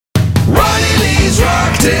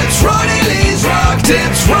Tips, Ronnie Lee's Rock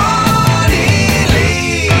Tips, Ronnie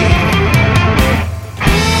Lee.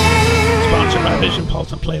 Sponsored by Vision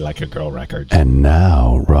Pulse and Play Like a Girl Records. And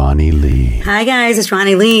now, Ronnie Lee. Hi guys, it's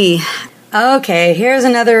Ronnie Lee. Okay, here's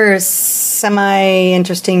another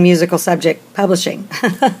semi-interesting musical subject, publishing.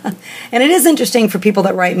 And it is interesting for people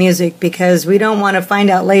that write music because we don't want to find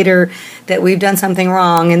out later that we've done something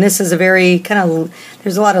wrong. And this is a very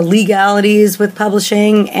there's a lot of legalities with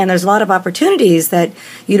publishing, and there's a lot of opportunities that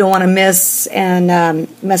you don't want to miss and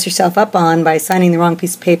mess yourself up on by signing the wrong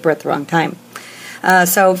piece of paper at the wrong time.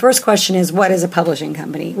 So first question is, what is a publishing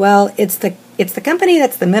company? Well, it's the company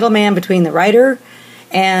that's the middleman between the writer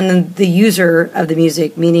and the user of the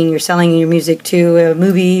music, meaning you're selling your music to a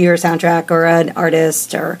movie or a soundtrack or an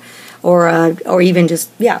artist or even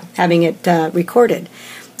just having it recorded.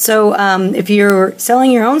 So if you're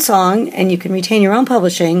selling your own song and you can retain your own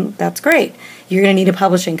publishing, that's great. You're going to need a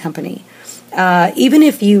publishing company. Even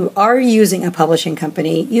if you are using a publishing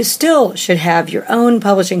company, you still should have your own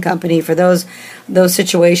publishing company for those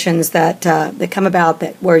situations that come about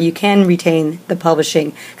where you can retain the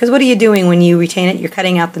publishing. Because what are you doing when you retain it? You're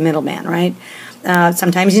cutting out the middleman, right?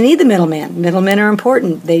 Sometimes you need the middleman. Middlemen are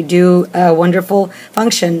important. They do a wonderful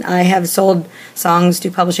function. I have sold songs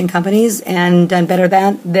to publishing companies and done better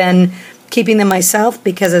than keeping them myself,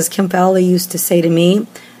 because as Kim Fowley used to say to me,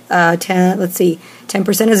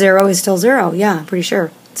 10% of zero is still zero. Yeah, I'm pretty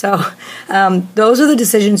sure. So those are the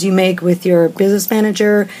decisions you make with your business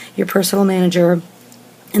manager, your personal manager,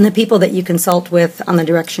 and the people that you consult with on the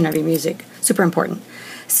direction of your music. Super important.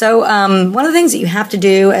 So one of the things that you have to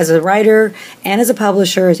do as a writer and as a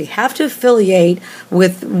publisher is you have to affiliate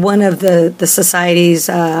with one of the societies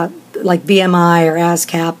like BMI or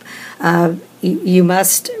ASCAP. You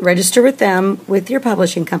must register with them, with your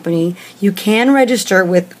publishing company. You can register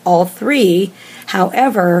with all three.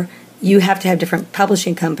 However, you have to have different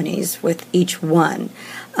publishing companies with each one.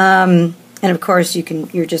 And of course,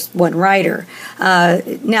 you're just one writer.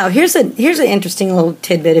 Now, here's an interesting little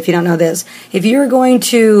tidbit if you don't know this. If you're going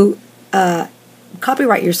to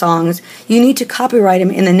copyright your songs, you need to copyright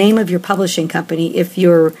them in the name of your publishing company if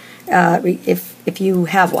you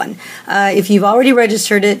have one. If you've already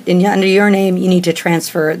registered it under your name, you need to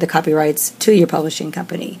transfer the copyrights to your publishing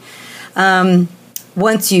company.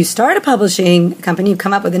 Once you start a publishing company, you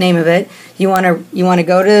come up with the name of it. You want to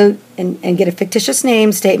go to and get a fictitious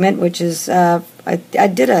name statement, which is I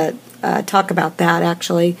did a talk about that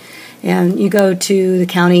actually. And you go to the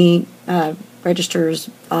county registrar's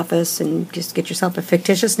office and just get yourself a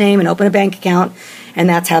fictitious name and open a bank account, and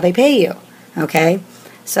that's how they pay you. Okay.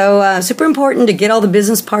 So super important to get all the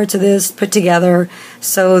business parts of this put together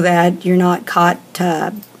so that you're not caught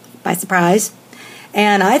by surprise.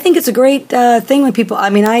 And I think it's a great thing when people,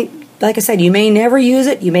 like I said, you may never use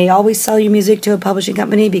it. You may always sell your music to a publishing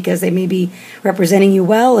company because they may be representing you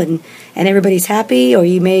well and everybody's happy, or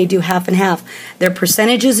you may do half and half. There are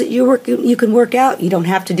percentages that you can work out. You don't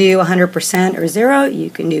have to do 100% or zero. You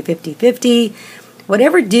can do 50-50.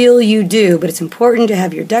 Whatever deal you do, but it's important to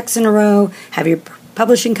have your ducks in a row, have your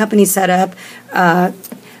publishing company set up,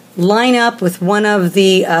 line up with one of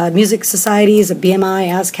the music societies, a BMI,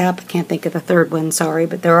 ASCAP. I can't think of the third one, sorry,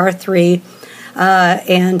 but there are three.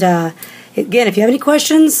 And again, if you have any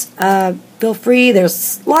questions, feel free.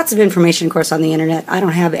 There's lots of information, of course, on the internet. I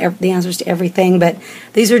don't have the answers to everything, but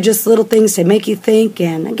these are just little things to make you think.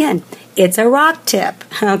 And again, it's a rock tip.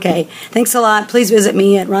 Okay, thanks a lot. Please visit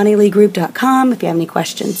me at RonnieLeeGroup.com if you have any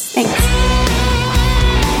questions. Thanks.